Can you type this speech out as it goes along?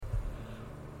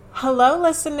Hello,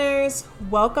 listeners.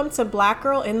 Welcome to Black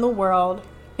Girl in the World.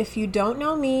 If you don't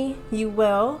know me, you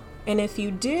will. And if you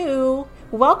do,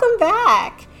 welcome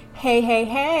back.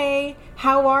 Hey.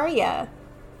 How are ya?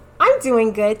 I'm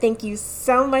doing good. Thank you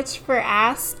so much for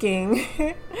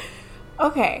asking.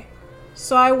 Okay,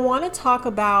 so I want to talk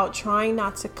about trying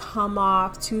not to come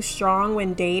off too strong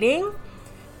when dating.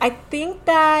 I think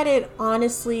that it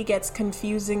honestly gets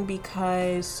confusing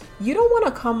because you don't want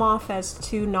to come off as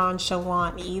too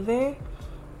nonchalant either.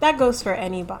 That goes for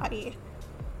anybody.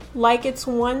 Like, it's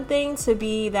one thing to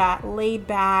be that laid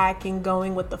back and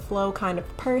going with the flow kind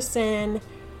of person,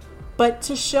 but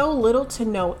to show little to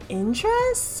no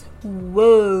interest?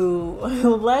 Whoa,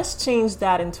 let's change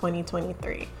that in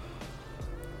 2023.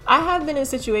 I have been in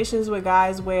situations with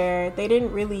guys where they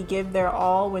didn't really give their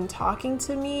all when talking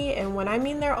to me. And when I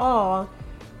mean their all,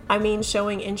 I mean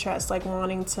showing interest, like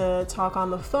wanting to talk on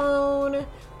the phone,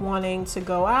 wanting to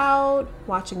go out,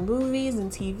 watching movies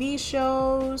and TV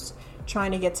shows,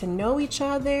 trying to get to know each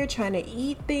other, trying to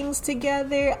eat things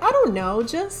together. I don't know,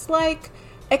 just like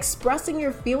expressing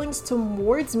your feelings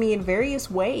towards me in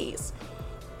various ways.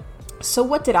 So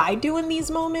what did I do in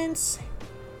these moments?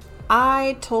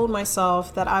 I told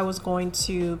myself that I was going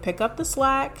to pick up the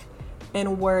slack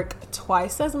and work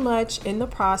twice as much in the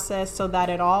process so that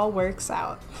it all works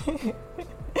out.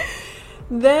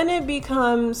 Then it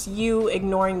becomes you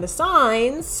ignoring the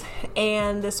signs,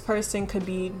 and this person could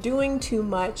be doing too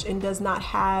much and does not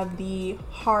have the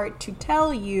heart to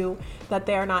tell you that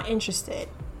they are not interested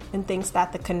and thinks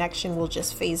that the connection will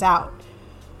just phase out.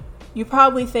 You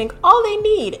probably think all they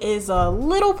need is a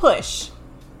little push.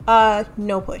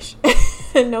 No push.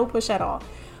 No push at all.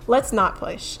 Let's not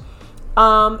push.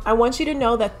 I want you to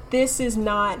know that this is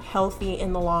not healthy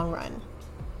in the long run.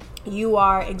 You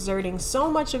are exerting so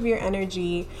much of your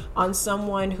energy on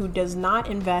someone who does not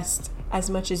invest as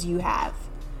much as you have.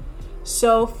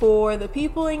 So for the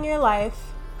people in your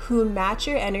life who match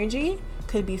your energy,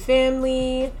 could be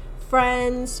family,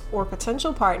 friends, or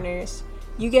potential partners,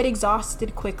 you get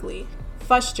exhausted quickly,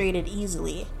 frustrated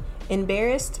easily,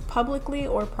 embarrassed publicly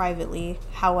or privately,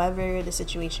 however the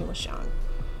situation was shown.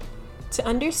 To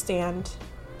understand,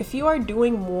 if you are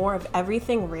doing more of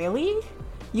everything really,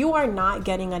 you are not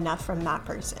getting enough from that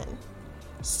person.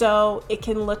 So it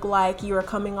can look like you are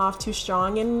coming off too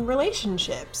strong in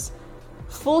relationships.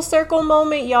 Full circle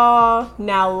moment, y'all.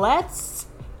 Now let's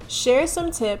share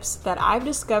some tips that I've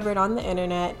discovered on the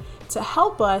internet to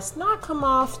help us not come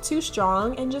off too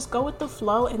strong and just go with the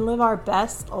flow and live our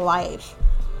best life.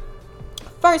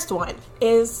 First one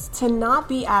is to not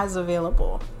be as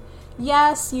available.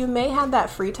 Yes, you may have that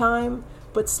free time,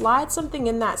 but slide something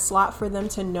in that slot for them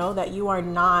to know that you are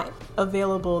not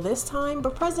available this time,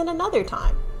 but present another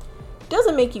time.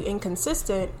 Doesn't make you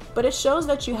inconsistent, but it shows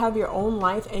that you have your own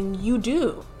life, and you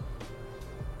do.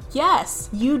 Yes,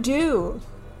 you do.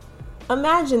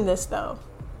 Imagine this though.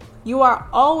 You are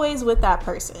always with that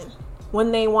person.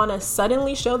 When they want to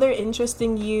suddenly show their interest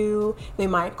in you, they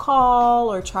might call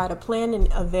or try to plan an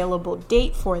available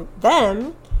date for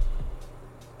them.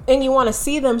 And you want to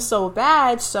see them so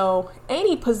bad, so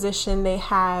any position they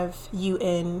have you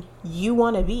in, you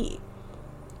want to be.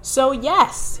 So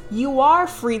yes, you are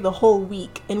free the whole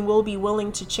week and will be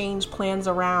willing to change plans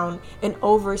around and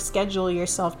overschedule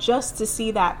yourself just to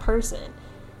see that person.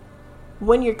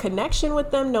 When your connection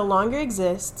with them no longer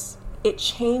exists, it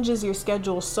changes your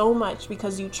schedule so much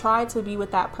because you try to be with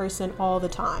that person all the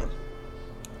time.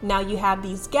 Now you have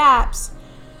these gaps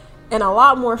and a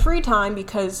lot more free time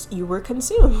because you were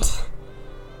consumed.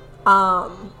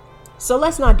 So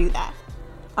let's not do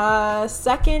that.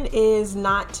 Second is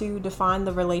not to define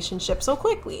the relationship so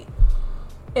quickly.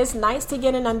 It's nice to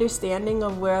get an understanding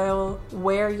of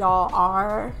where y'all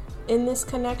are in this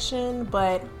connection,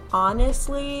 but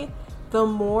honestly, the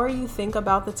more you think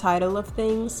about the title of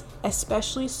things,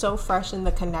 especially so fresh in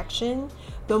the connection,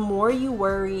 the more you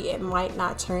worry it might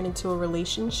not turn into a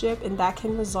relationship, and that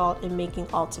can result in making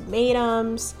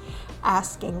ultimatums,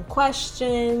 asking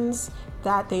questions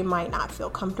that they might not feel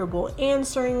comfortable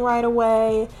answering right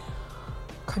away,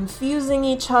 confusing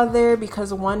each other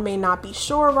because one may not be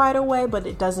sure right away, but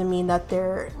it doesn't mean that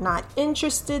they're not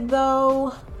interested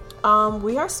though.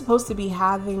 We are supposed to be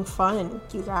having fun,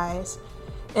 you guys.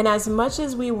 And as much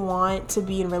as we want to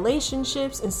be in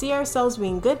relationships and see ourselves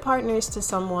being good partners to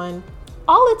someone,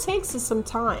 all it takes is some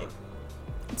time.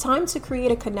 Time to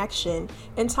create a connection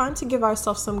and time to give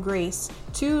ourselves some grace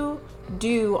to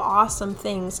do awesome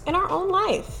things in our own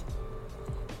life.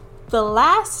 The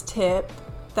last tip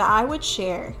that I would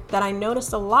share that I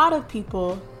noticed a lot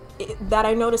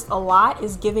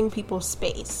is giving people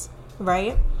space,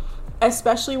 right?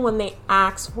 Especially when they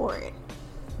ask for it.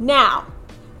 Now,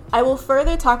 I will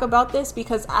further talk about this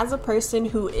because as a person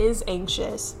who is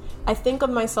anxious, I think of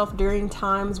myself during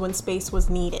times when space was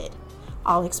needed.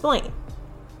 I'll explain.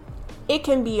 It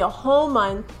can be a whole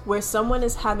month where someone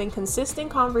is having consistent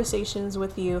conversations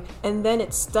with you and then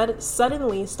it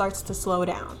suddenly starts to slow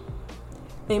down.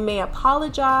 They may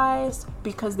apologize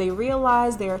because they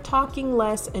realize they are talking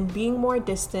less and being more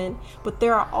distant, but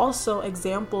there are also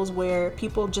examples where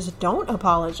people just don't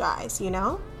apologize,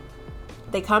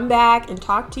 They come back and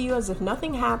talk to you as if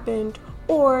nothing happened,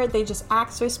 or they just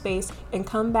ask for space and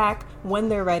come back when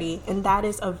they're ready, and that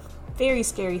is a very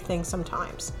scary thing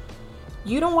sometimes.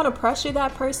 You don't want to pressure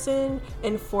that person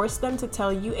and force them to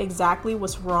tell you exactly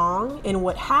what's wrong and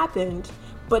what happened.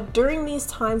 But during these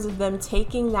times of them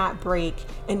taking that break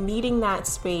and needing that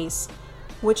space,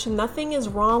 which nothing is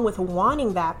wrong with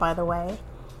wanting that, by the way,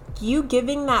 you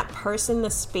giving that person the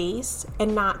space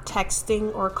and not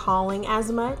texting or calling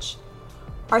as much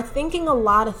are thinking a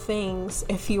lot of things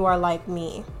if you are like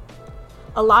me.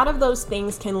 A lot of those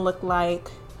things can look like,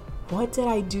 what did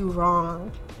I do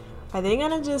wrong? Are they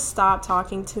gonna just stop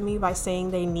talking to me by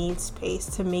saying they need space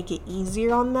to make it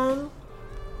easier on them?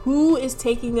 Who is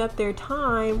taking up their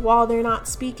time while they're not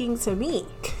speaking to me?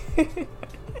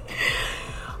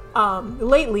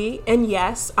 Lately, and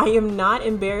yes, I am not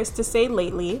embarrassed to say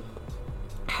lately,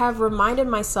 have reminded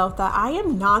myself that I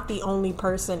am not the only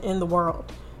person in the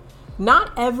world.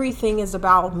 Not everything is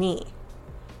about me.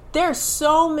 There are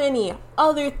so many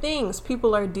other things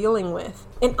people are dealing with,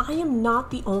 and I am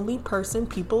not the only person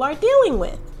people are dealing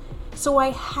with. So I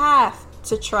have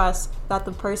to trust that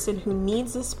the person who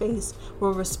needs the space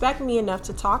will respect me enough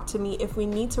to talk to me if we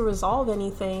need to resolve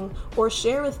anything, or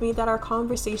share with me that our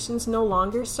conversations no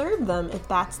longer serve them if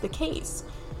that's the case.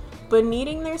 But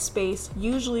needing their space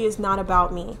usually is not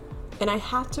about me, and I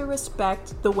have to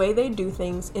respect the way they do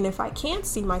things, and if I can't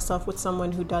see myself with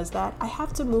someone who does that, I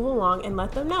have to move along and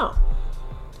let them know.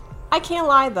 I can't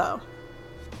lie though.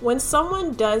 When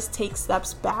someone does take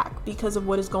steps back because of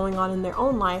what is going on in their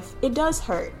own life, it does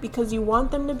hurt because you want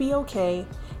them to be okay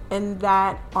and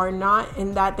that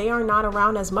they are not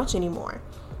around as much anymore.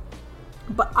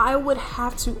 But I would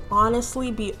have to honestly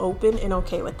be open and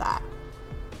okay with that.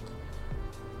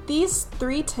 These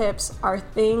 3 tips are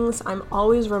things I'm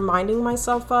always reminding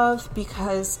myself of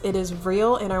because it is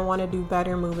real and I want to do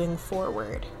better moving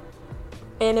forward.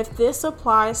 And if this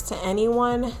applies to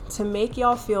anyone to make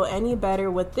y'all feel any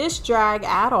better with this drag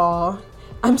at all,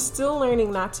 I'm still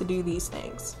learning not to do these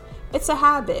things. It's a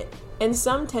habit, and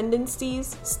some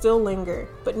tendencies still linger,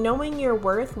 but knowing your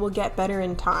worth will get better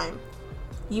in time.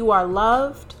 You are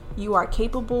loved, you are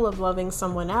capable of loving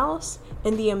someone else,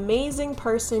 and the amazing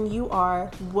person you are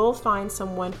will find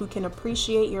someone who can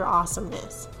appreciate your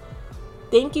awesomeness.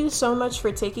 Thank you so much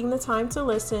for taking the time to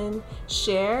listen,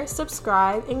 share,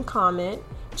 subscribe, and comment.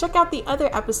 Check out the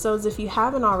other episodes if you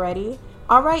haven't already.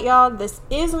 All right, y'all, this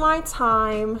is my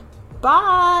time.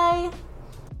 Bye.